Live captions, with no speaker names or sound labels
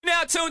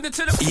now tuned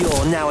into the...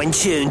 You're now in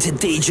tune to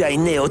DJ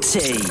Neil T.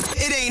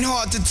 It ain't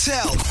hard to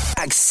tell.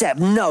 Accept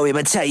no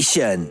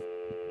imitation.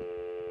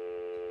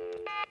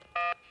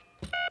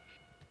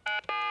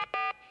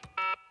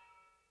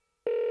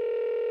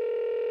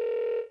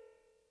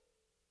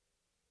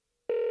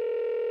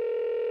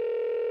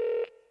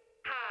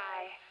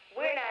 Hi,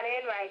 we're not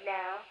in right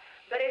now,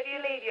 but if you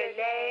leave your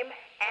name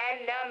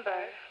and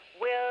number,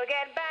 we'll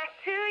get back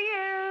to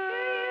you.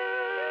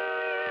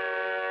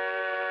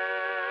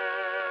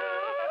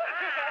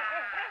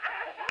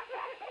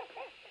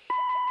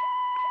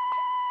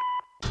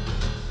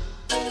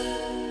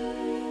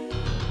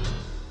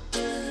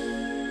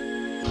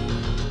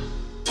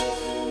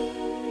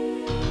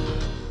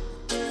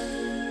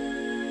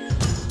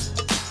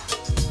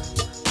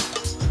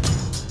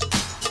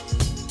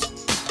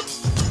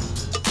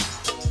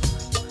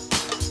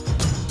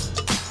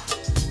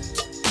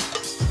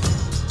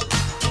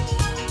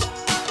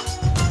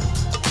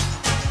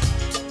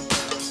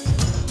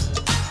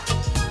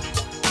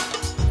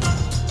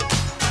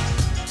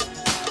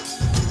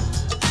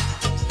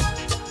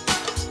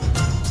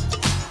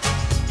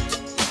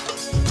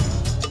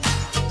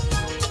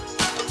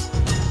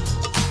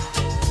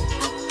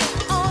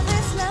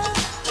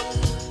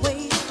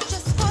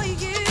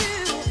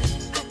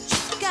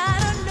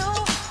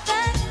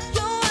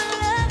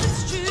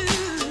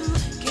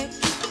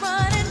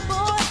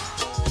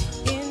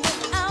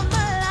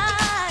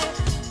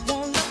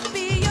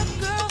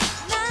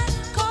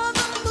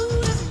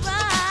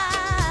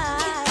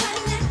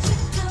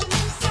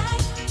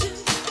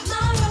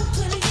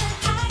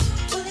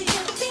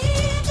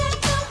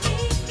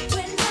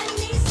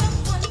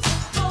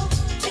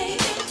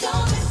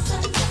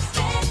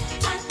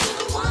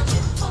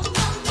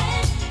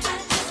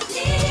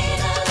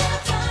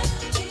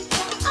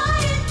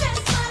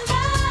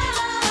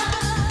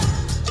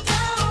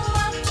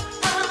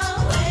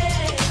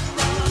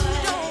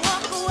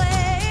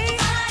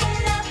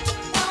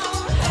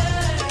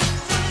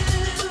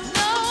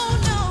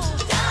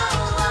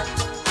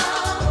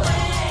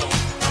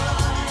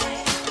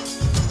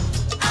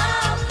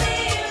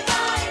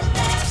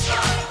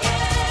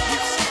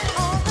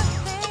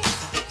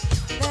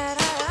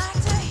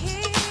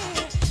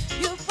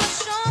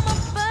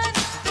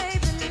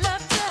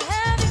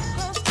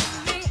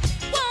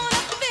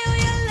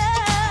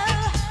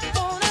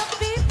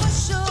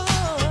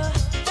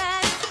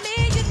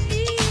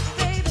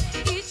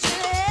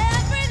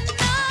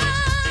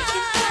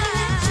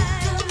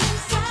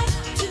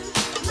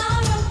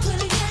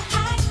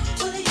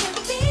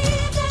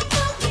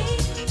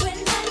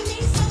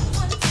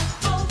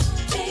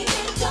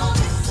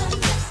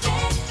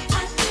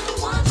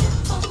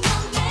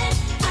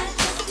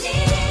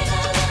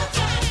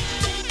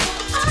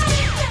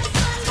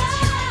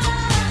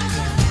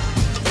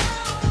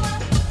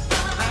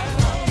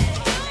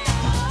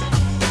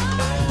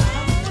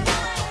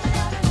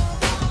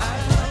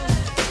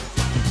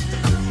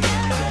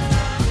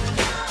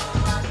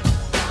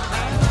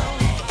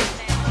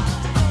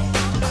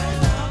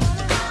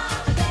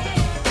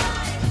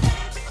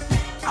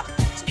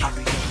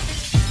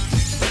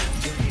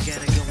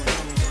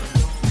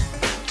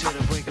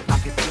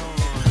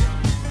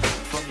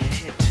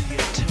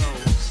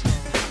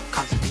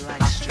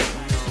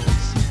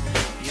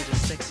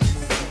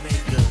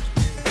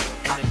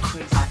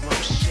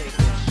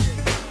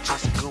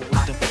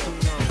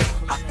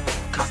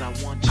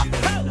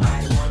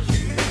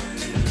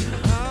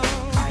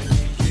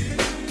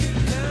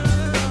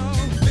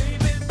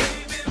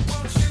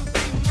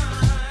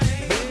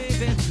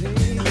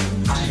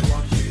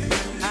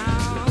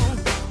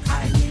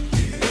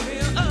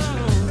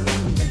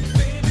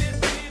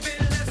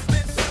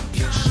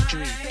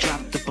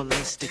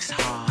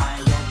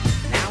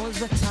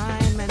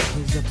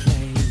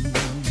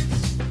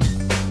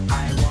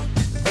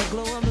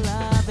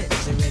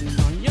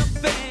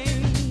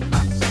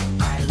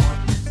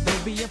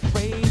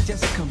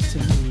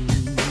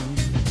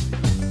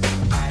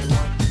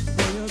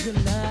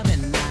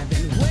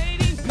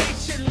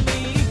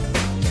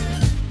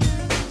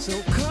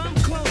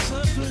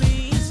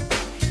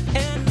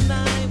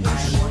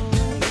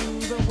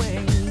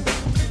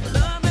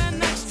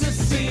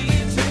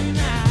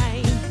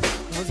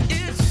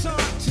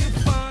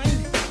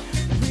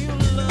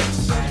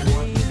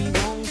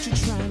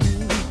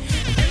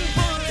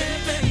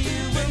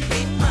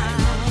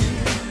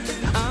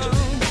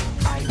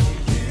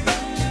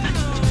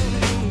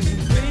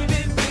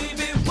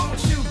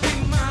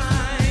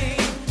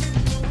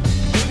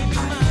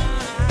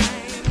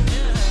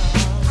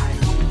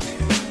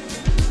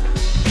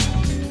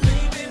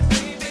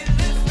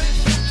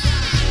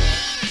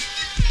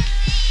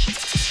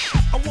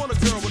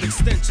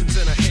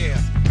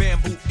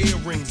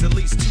 Earrings, at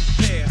least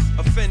 2 pair,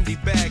 a Fendi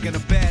bag and a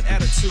bad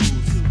attitude.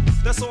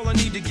 That's all I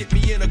need to get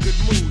me in a good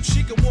mood.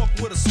 She can walk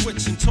with a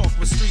switch and talk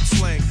with street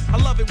slang. I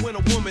love it when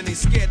a woman ain't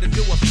scared to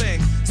do a thing.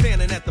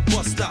 Standing at the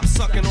bus stop,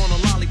 sucking on a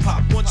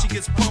lollipop. Once she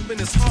gets pumping,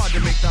 it's hard to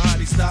make the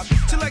hottie stop.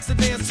 She likes to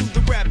dance to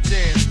the rap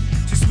jam.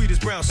 She's sweet as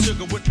brown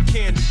sugar with the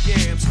candy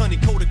yams. Honey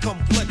coated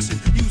complexion,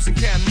 using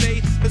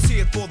Cabernet. Let's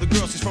hear it for the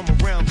girl, she's from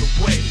around the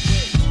way.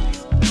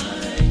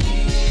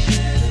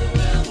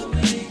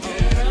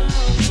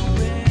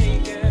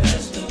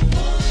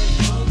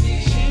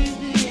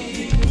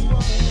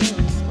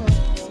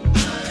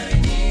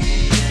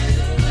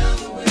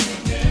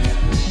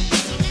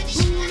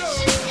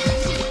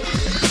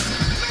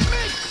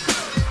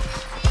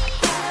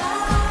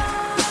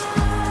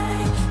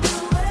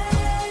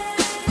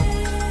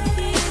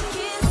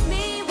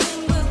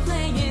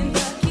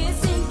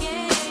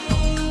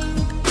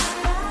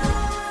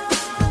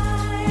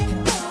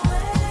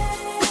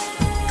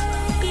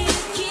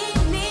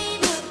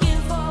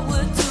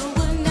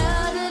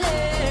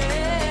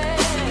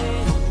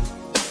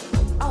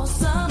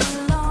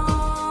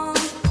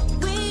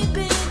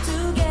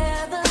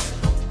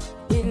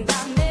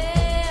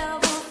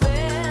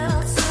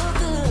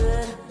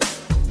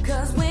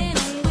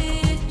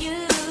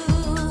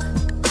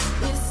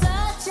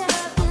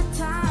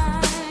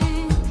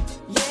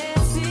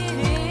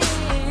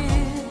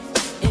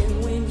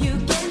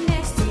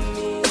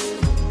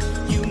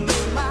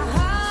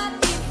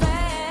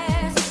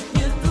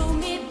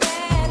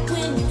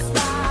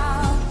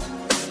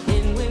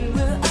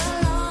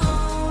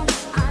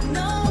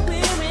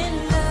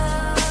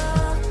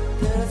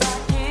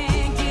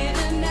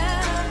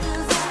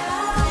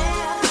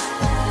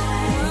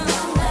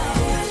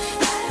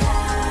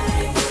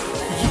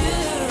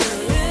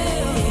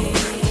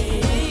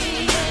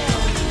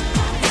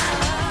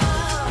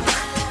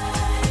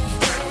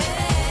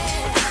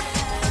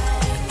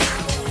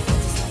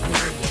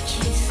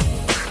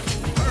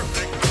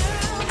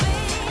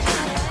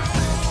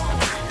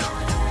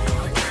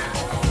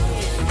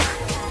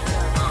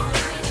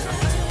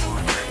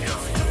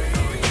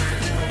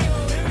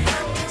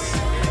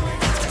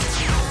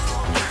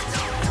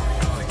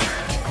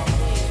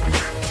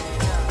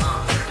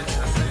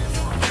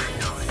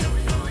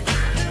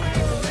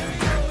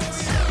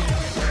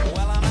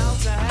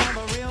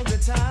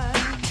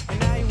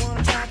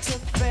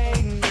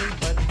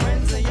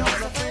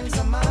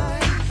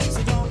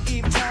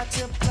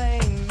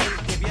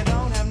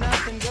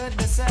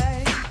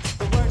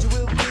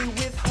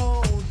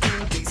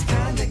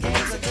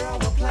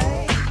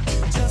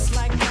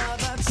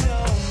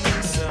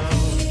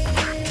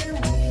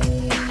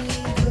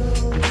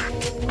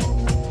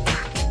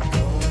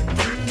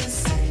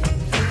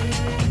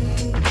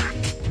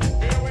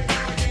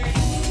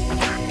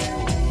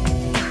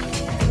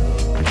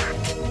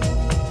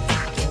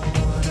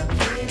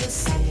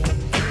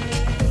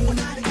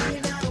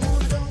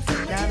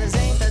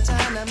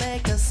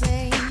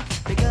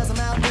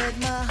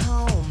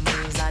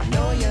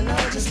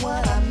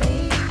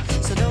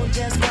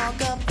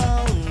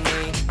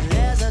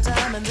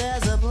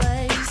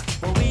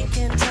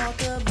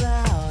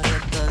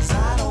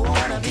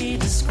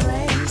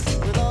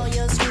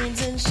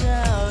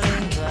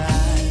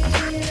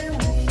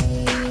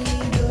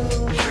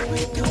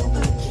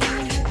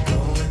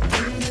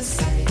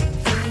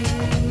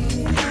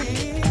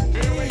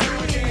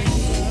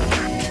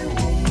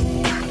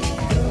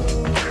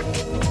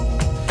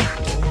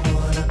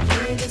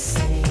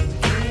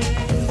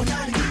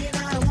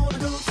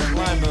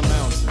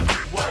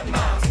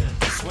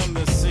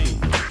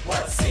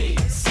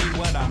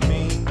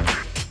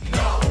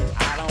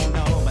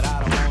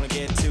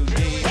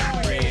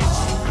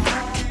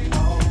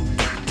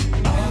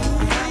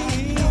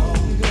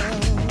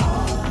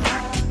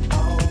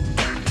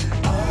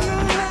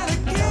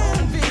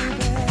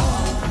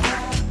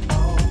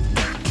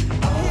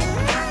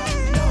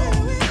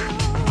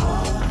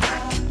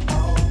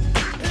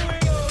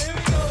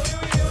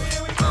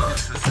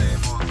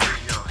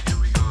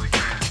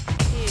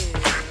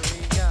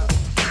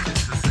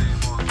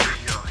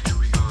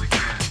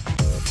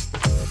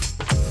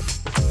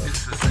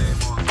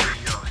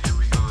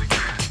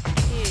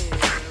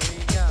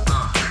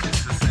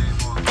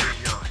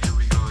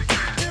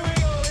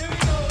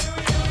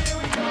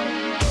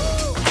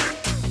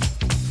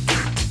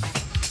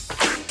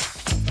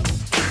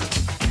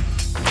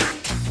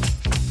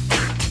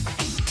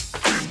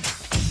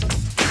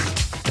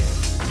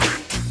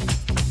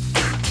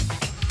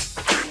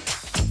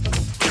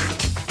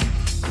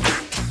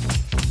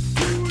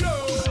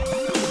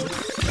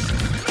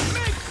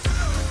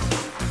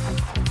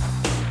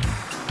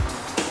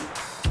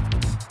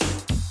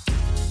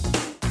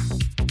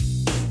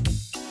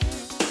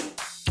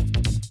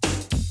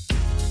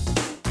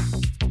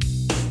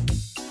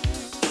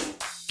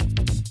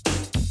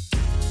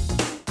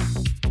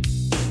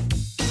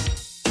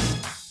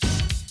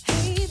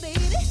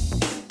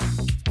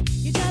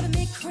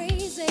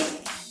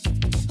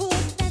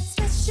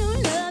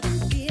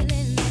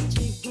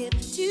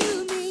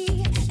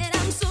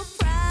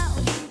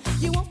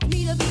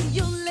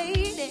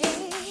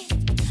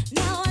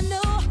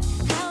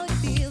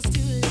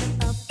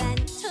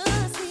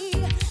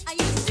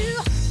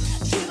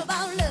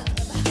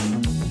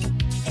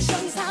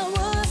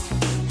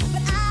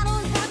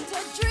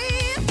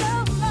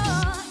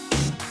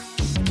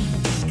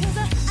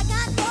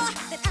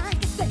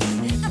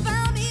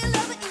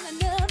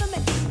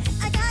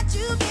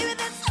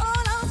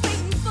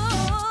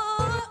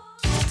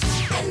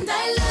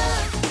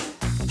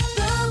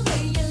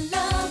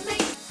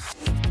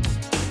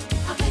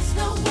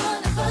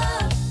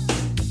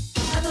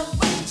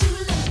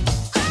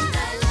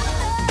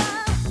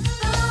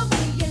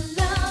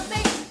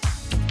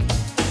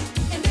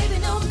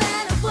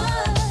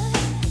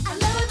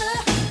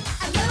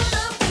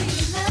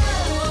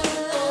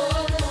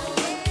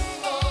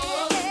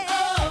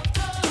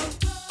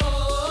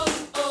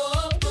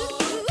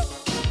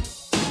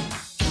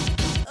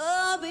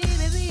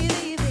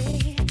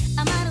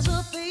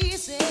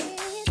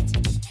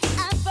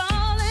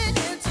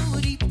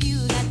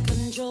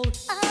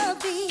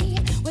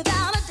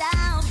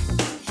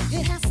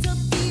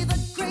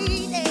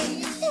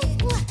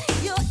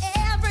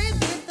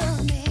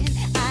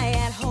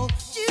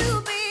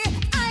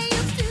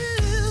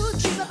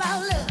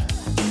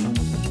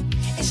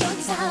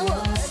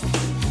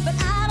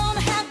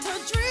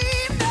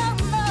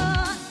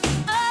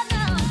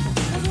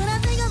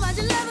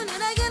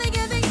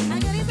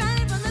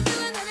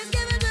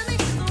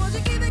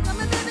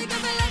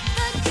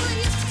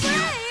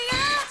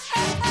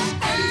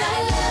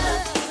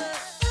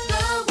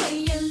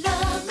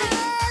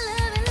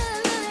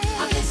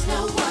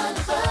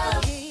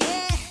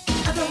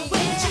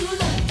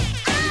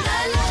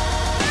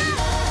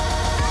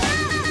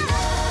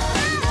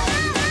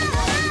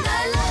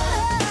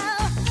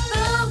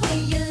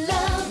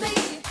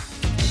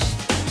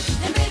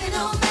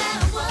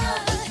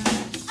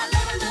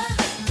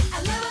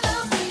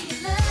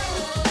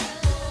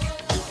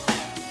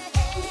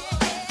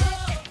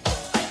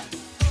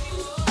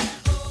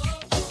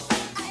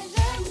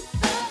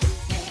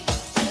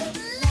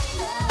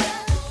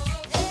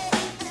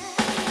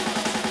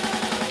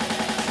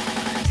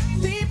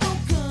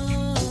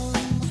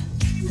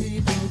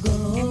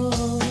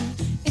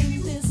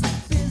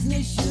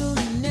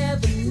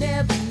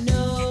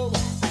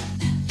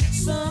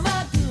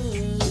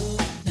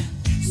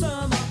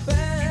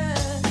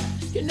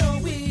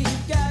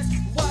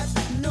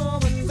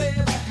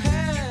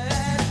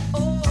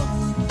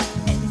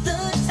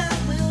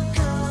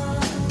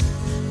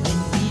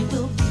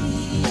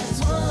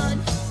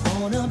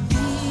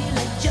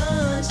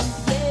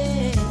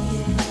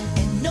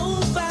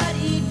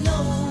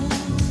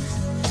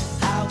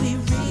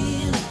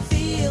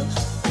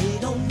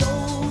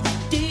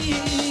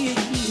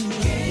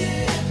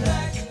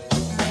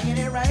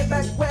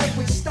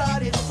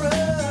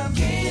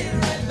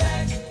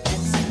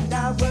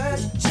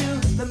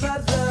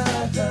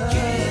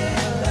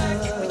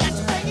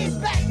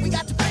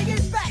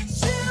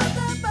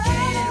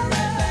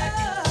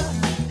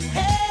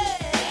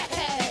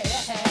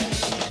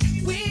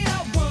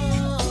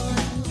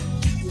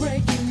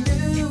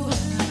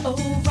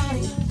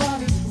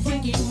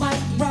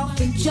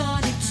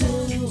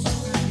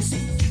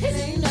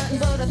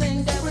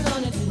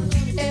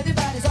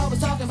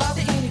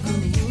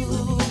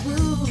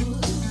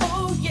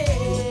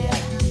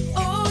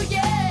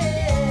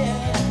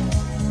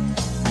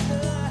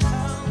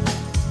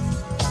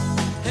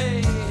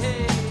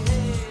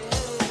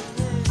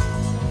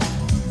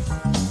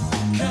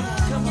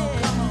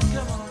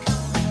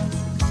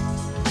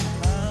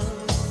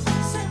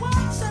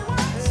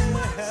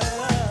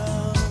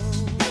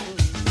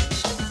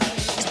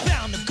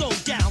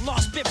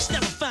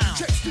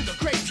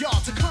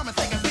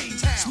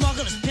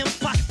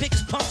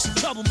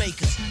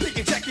 troublemakers. Big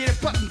executive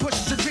button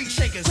pushers and drink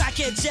shakers.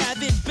 Crackheads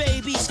having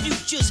babies,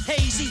 futures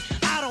hazy.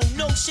 I don't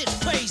know, shit's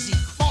crazy.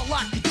 All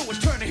I can do is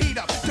turn the heat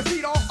up.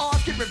 Defeat all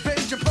odds, get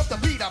revenge and pump the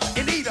beat up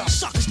and eat up.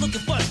 Suckers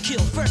looking for a kill.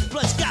 First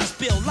blood scouts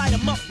bill. Light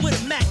 'em up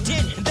with a Mac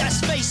 10 and that's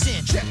space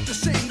in. Check the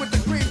sing with the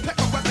green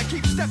pepper weapon.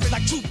 Keep stepping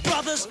Like two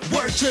brothers,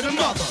 word to the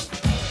mother.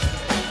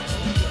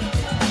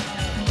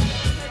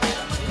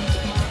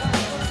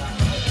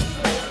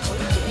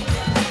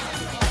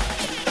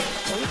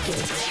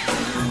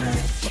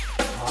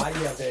 Oh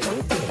yeah, baby.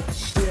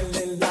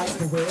 Feeling like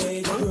the way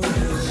you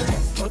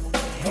move.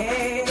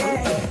 Hey,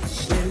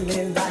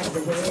 feeling like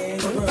the way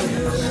you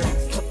move.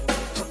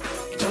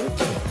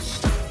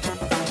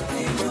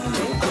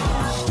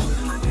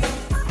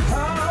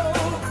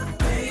 Oh,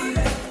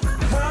 baby,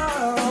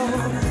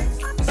 oh,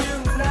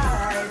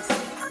 tonight,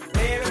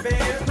 baby,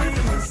 baby,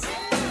 please.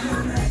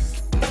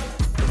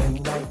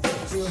 When I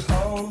get you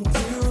home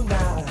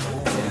tonight,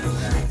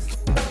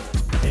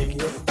 baby,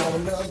 it's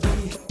gonna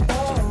be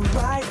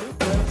alright.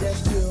 We're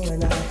just you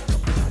and I.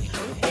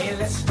 Hey,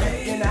 let's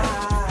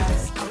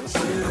recognize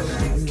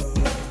you.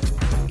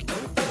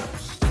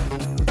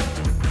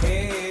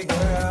 Hey,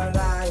 girl,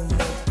 I'm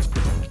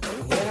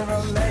in a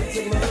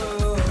romantic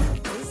mood,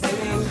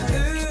 singing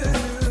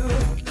ooh.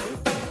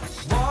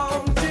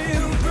 Won't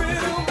you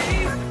thrill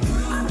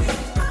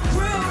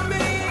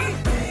me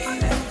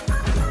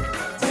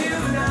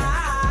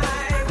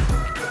tonight?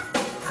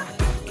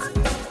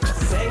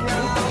 Sing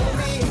along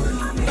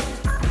with me.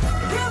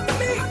 Give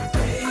me,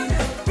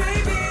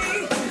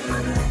 baby.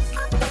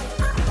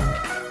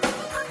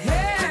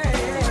 Hey,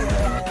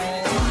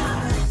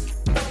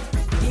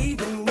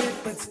 even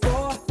if it's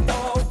for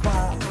a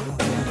while,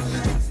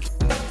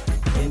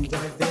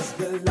 enjoy this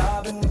good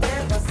love and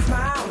never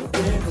smile.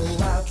 We'll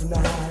go out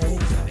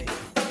tonight,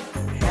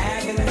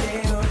 having a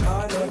dinner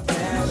on your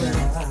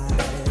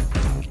candlelight.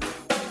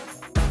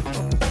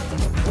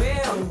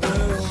 We'll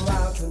go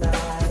out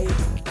tonight,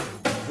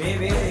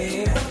 baby,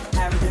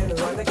 have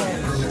dinner on the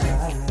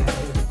candlelight.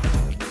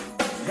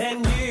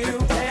 And you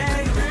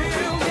can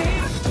thrill me,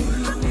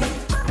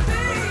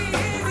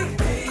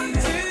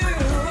 baby,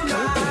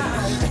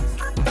 tonight.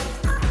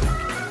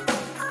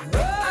 Oh,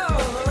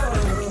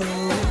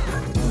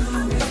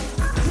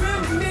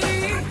 thrill me,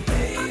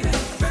 baby.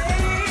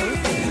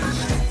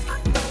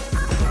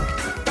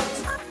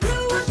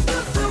 You want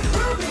to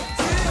thrill me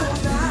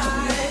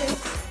tonight.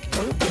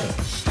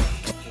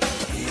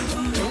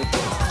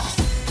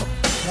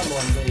 Come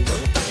on, baby.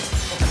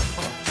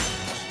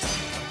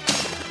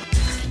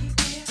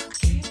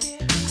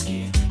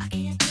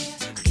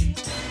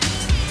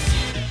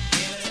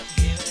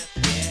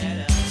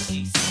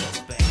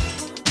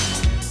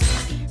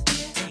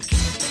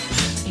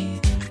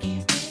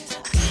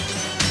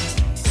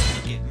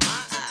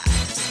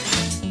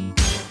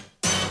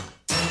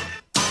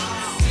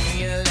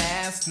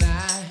 Last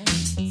night,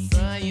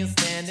 saw you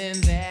standing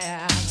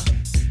there.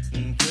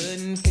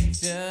 Couldn't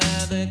picture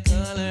the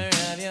color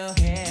of your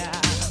hair.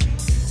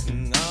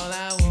 All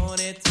I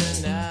wanted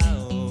to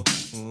know,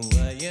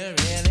 were you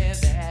really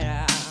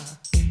there?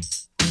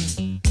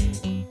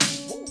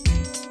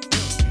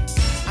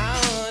 I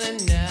wanna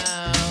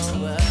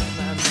know was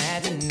my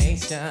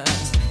imagination.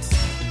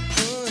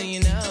 Ooh, you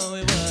know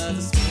it was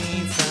a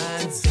sweet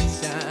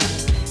sensation.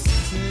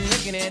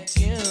 Looking at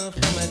you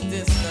from a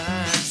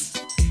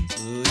distance.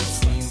 Ooh, it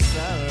seems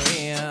so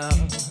real.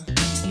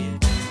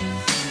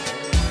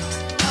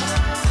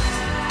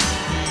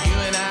 You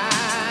and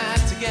I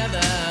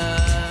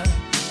together.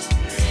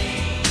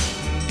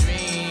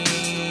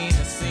 Dream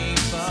to sing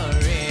for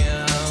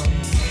real.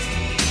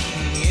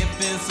 If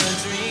it's a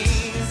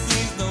dream,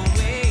 please don't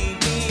wake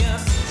me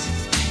up.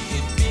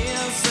 It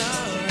feels so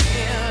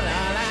real.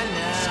 All I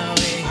know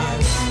is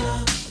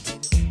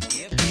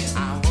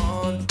I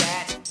want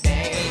that,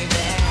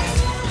 baby.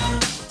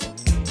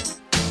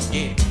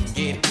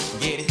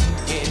 Get it.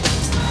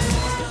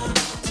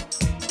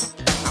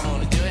 I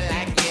wanna do it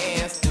like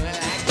this, do it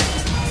like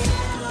that.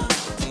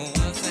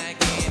 Once I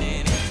get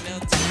it, ain't no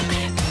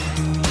time.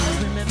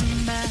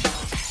 remember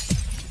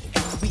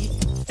when we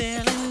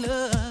fell in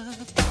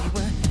love? We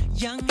were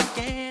young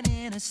and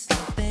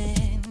innocent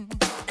then.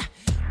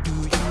 Do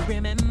you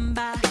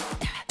remember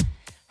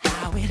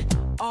how it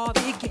all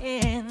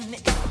began?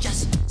 It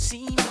just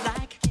seemed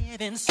like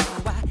heaven, so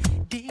I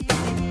did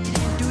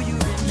it. Do you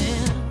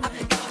remember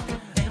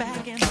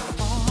back and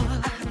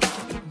forth?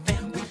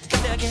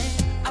 Again,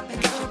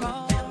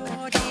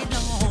 all day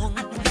long.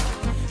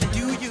 Do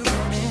you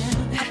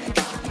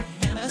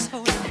remember us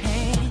holding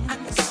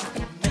hands?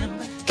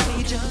 Remember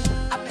each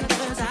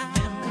other's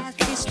eyes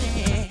we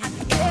stared.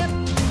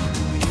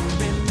 Do you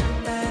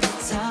remember the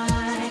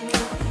time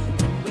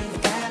when we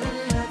fell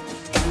in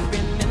love? Do you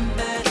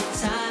remember the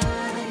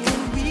time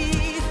when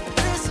we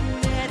first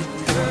met,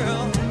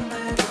 girl?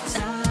 Remember the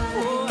time,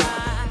 oh,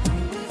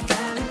 when we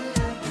fell in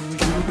love?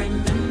 Do you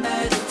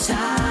remember the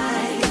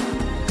time?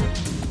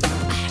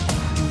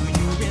 Do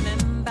you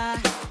remember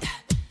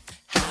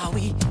how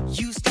we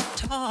used to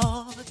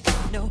talk?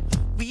 No,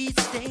 we'd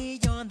stay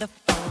on the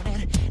phone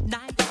at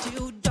night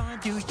till dawn.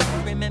 Do you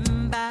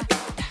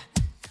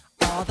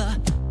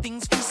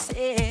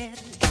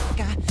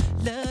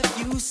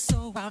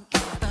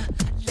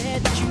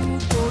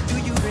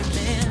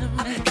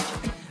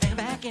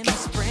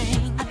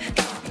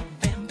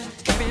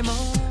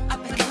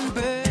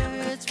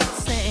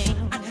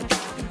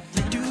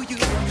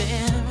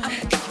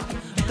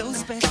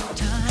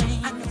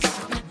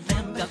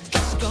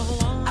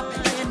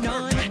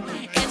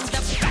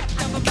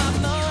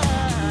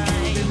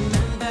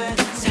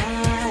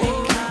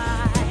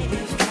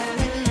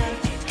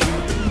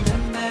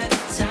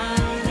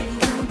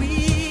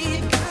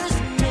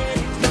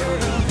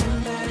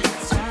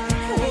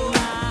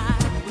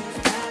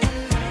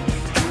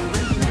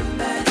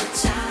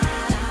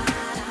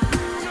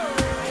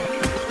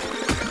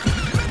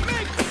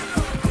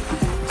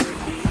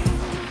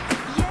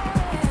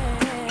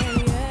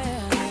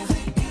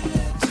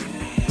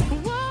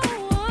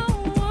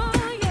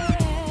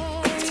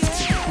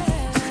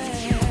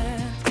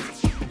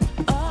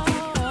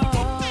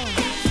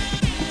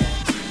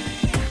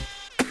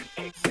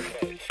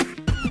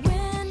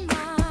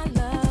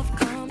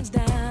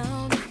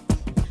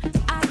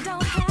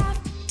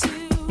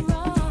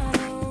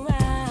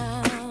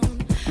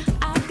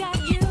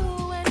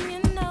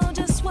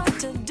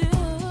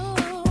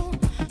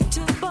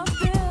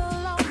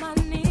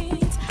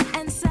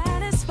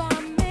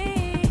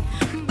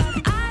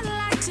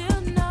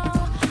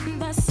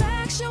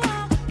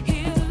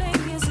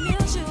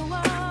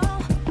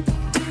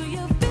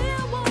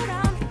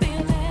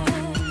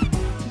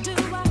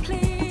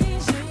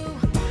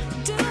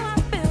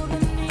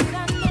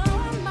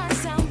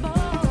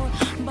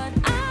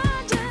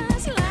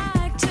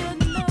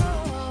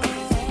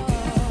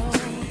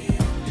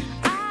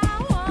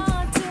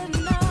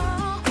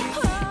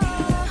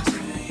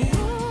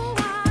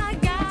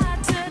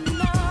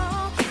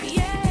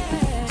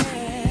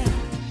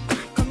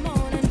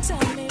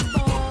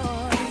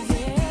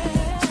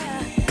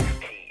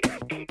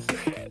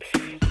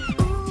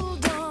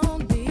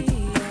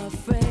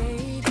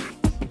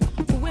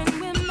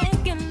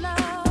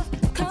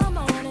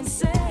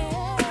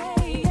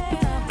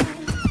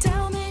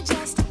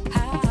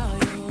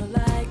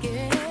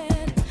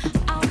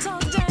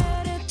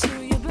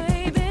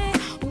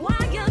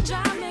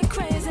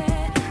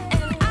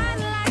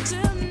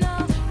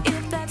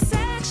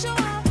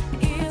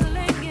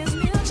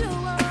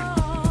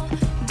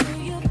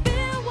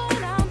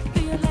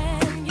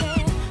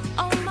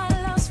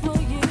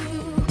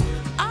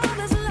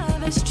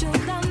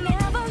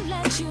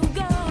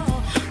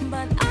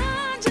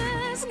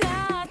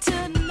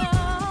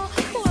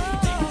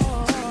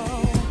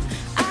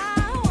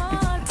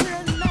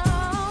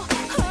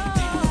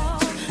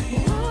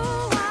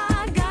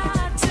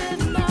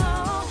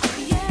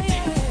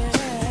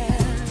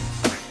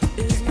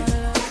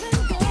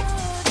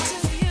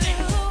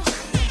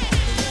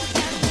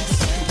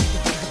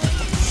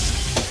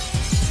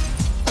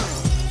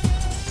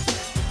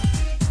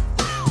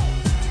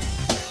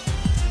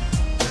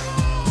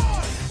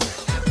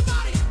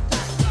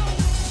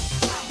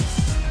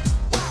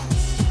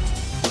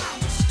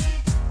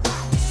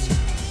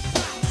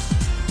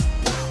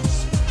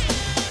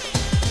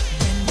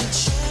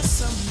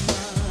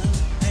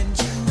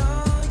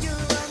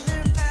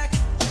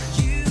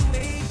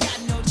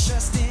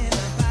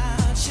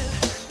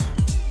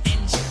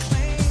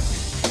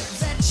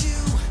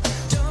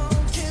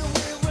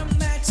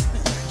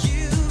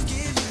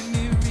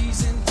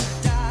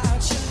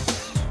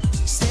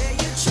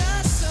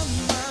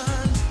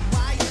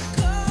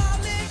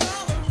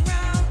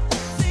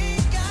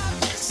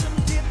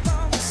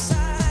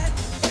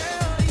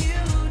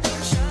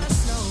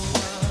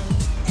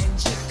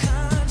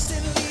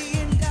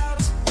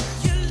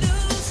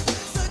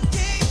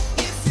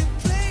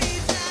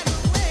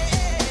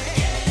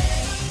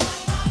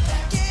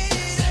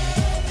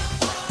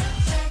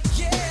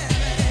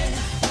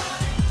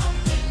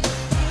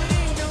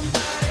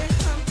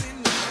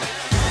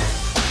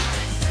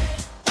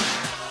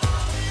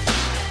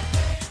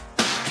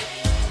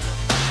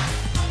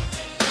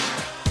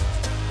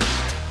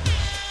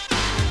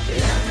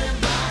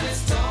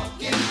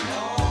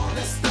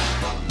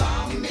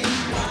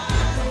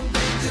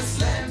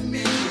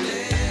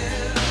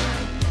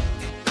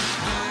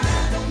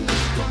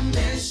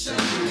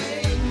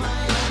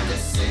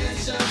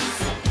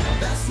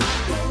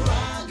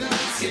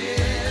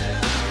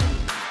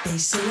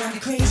say I'm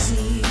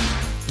crazy.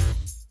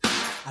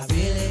 I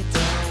really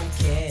don't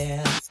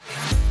care.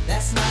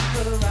 That's my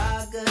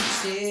prerogative.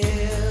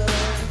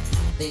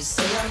 They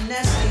say I'm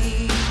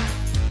nasty,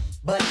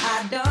 but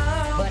I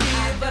don't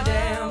give a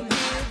damn.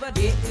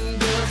 Getting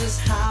girls is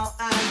how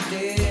I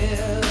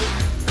live.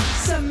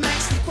 Some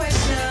ask me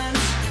questions,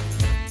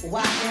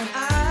 why am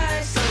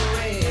I so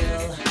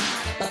real?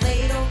 But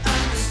they don't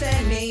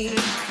understand me,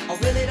 or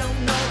really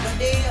don't know the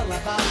deal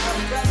about my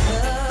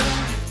brother.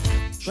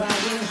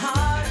 Trying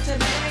hard to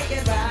make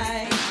it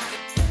right.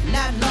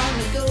 Not long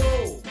ago,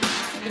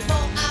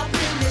 before I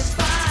win this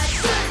fight,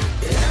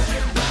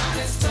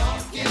 everybody's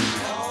talking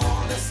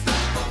all this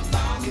stuff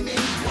about me.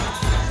 Why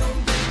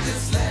don't they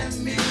just let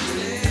me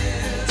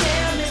live?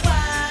 Tell me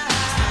why.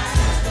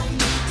 I don't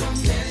need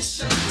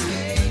permission to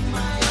make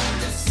my own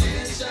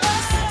decisions.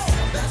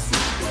 That's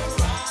my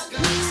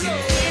prerogative.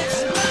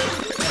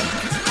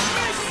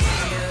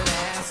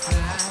 Last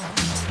night,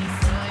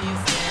 saw you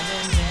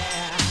standing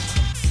there.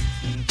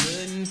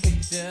 Couldn't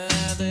picture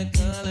the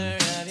color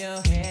of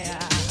your hair.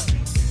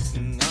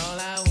 All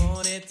I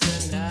wanted to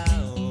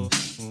know,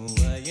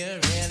 were you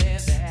really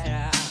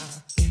there?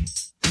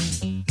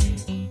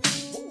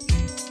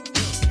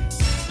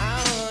 I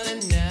wanna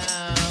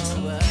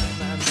know what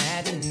my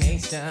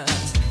imagination.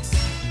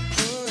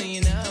 Ooh,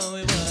 you know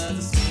it was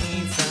a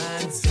sweet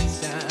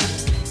sensation.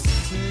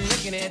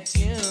 Looking at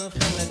you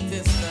from a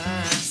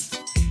distance,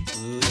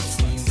 ooh, it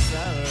seems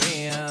so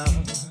real.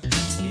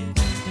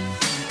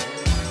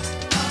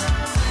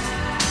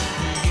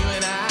 You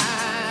and I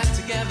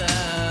together,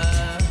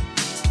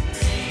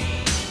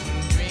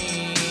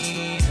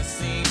 dream to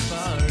see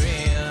for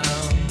real.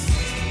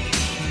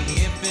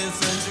 If it's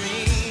a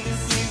dream,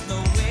 please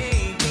don't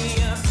wake me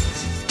up.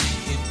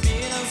 It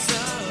feels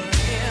so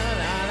real.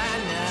 All I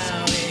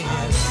know is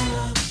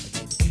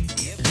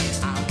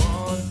I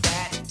want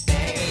that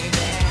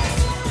baby.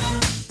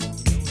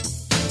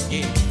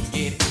 Get it,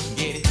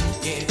 get it,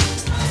 get it.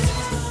 I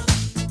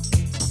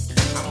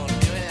wanna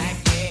do it like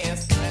this,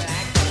 do it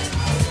like that.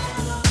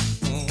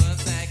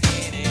 Once I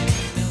get it,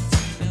 ain't no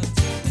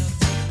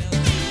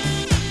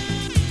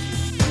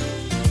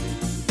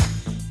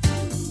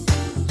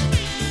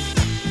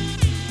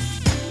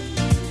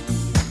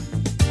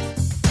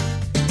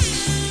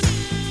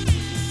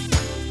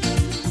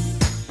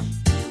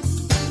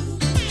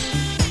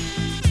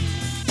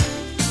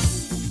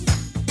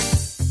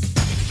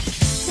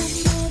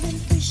More than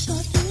 3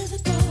 short years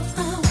ago, I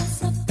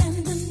was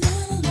abandoned and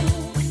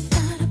alone.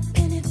 Without a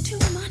penny to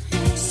my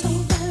name, so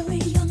very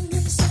young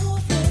and so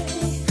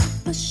afraid.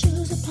 But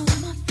shoes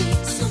upon my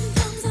feet,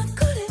 sometimes I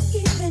couldn't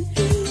even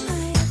eat. I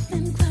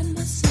often cried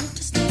myself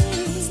to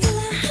sleep. Still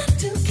I had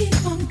to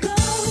keep on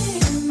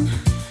going,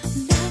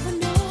 never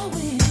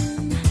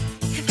knowing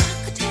if I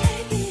could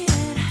take it,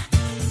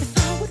 if I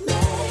would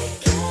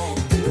make it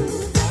through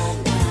the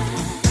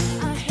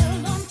night. I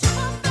held on to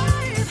my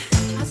faith,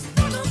 I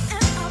struggled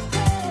and I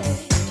prayed,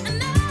 and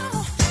now I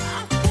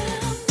found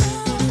my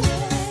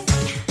way.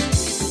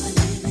 You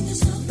believe in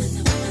yourself and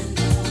the one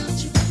know what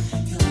you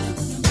want. You're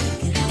gonna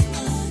make it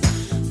happen,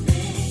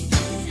 make it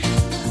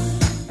happen.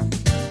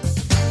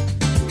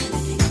 And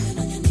if you're getting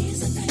on your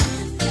knees and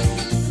praying,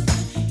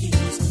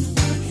 He's gonna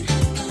make it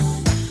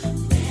happen,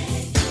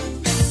 make it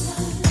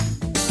happen.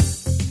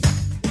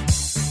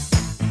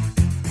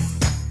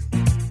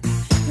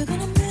 We're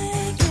gonna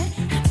make it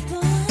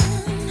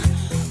happen,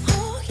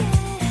 oh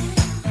yeah.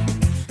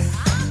 I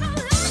know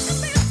life can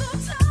be so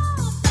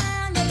tough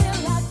and you feel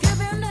like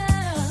giving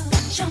up,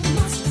 but you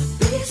must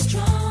be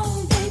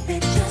strong, baby.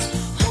 Just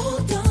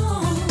hold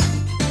on.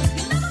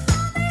 You never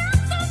know the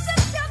answers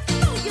if you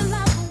throw your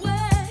life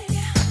away.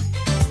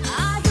 I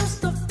used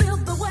to feel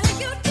the way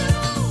you do.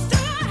 I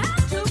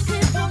had to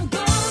keep on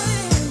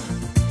going,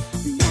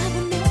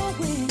 never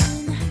knowing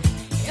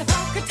if I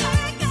could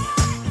take it,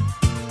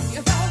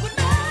 if I would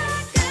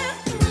make it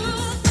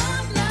through the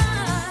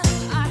night.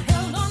 I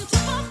held on to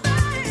my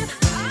faith,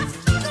 I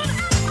struggled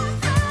and I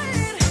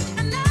prayed,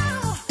 and now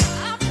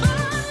I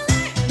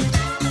finally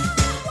found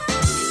my way.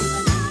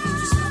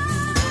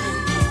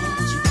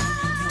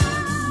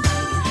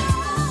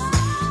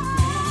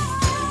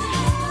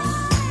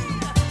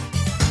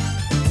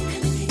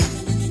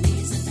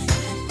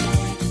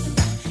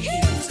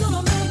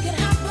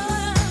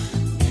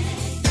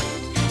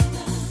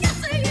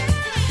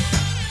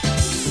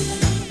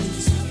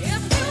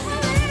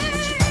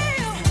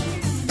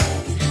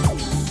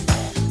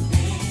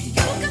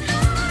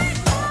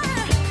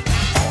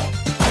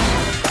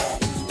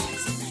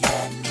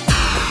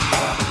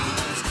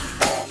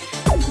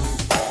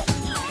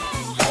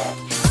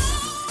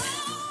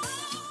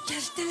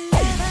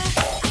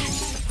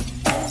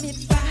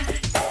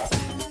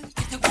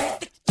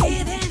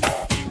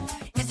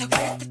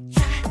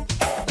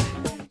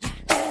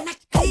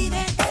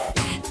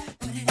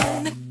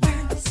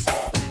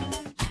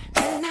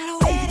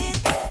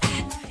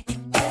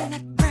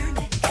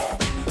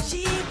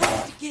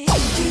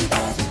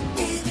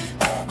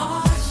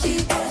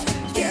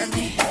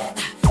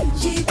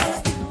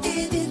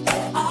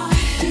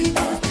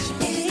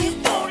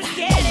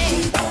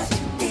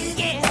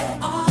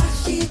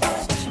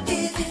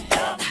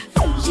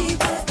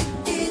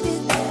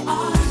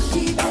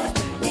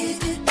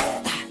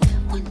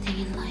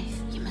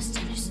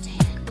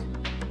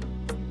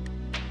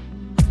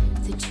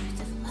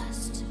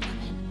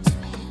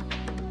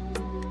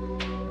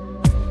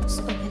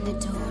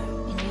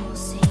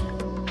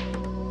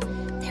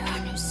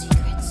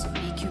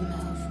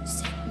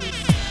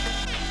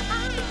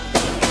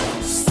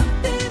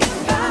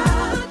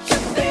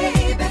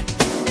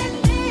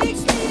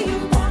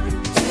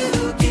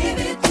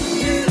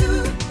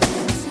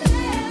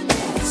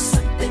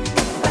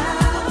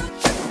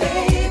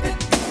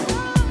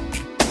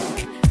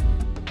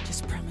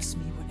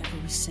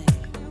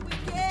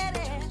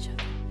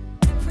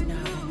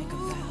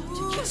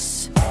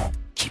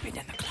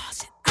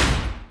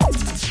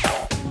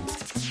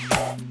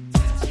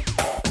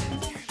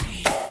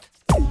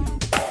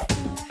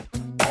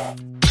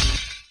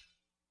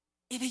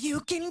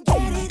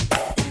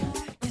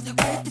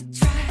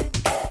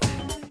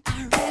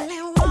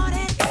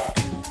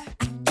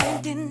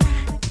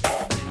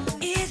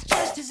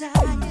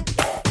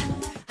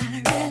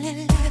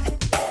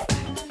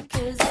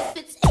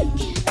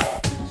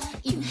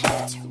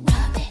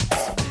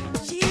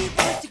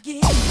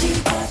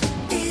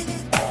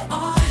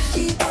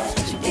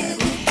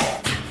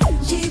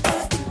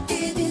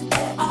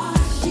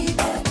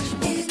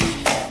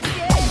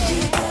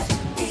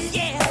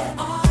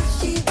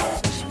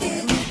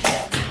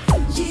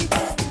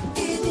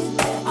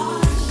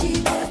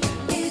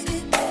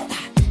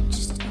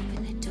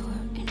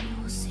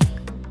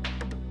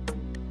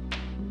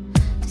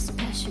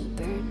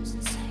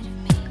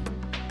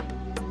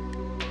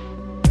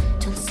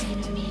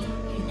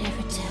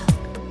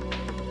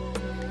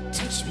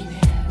 touch me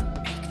now.